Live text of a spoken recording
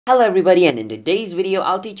Hello everybody, and in today's video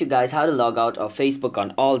I'll teach you guys how to log out of Facebook on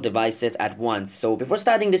all devices at once. So before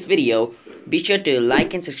starting this video, be sure to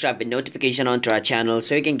like and subscribe with notification on to our channel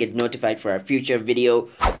so you can get notified for our future video.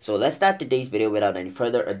 So let's start today's video without any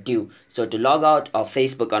further ado. So to log out of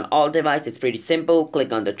Facebook on all devices, it's pretty simple.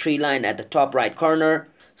 Click on the three line at the top right corner,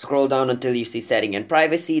 scroll down until you see setting and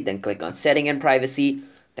privacy, then click on setting and privacy,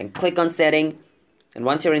 then click on setting, and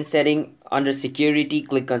once you're in setting, under security,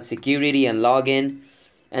 click on security and login.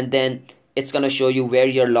 And then it's gonna show you where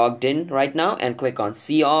you're logged in right now, and click on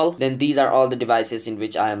see all. Then these are all the devices in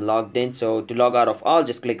which I am logged in. So to log out of all,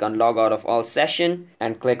 just click on log out of all session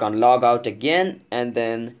and click on log out again, and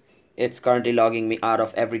then it's currently logging me out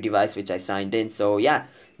of every device which I signed in. So yeah,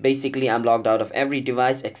 basically I'm logged out of every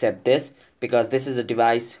device except this, because this is a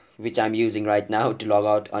device which I'm using right now to log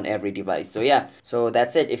out on every device. So yeah, so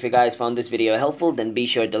that's it. If you guys found this video helpful, then be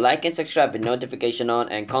sure to like and subscribe with notification on,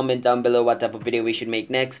 and comment down below what type of video we should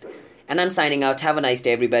make next. And I'm signing out. Have a nice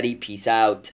day everybody. Peace out.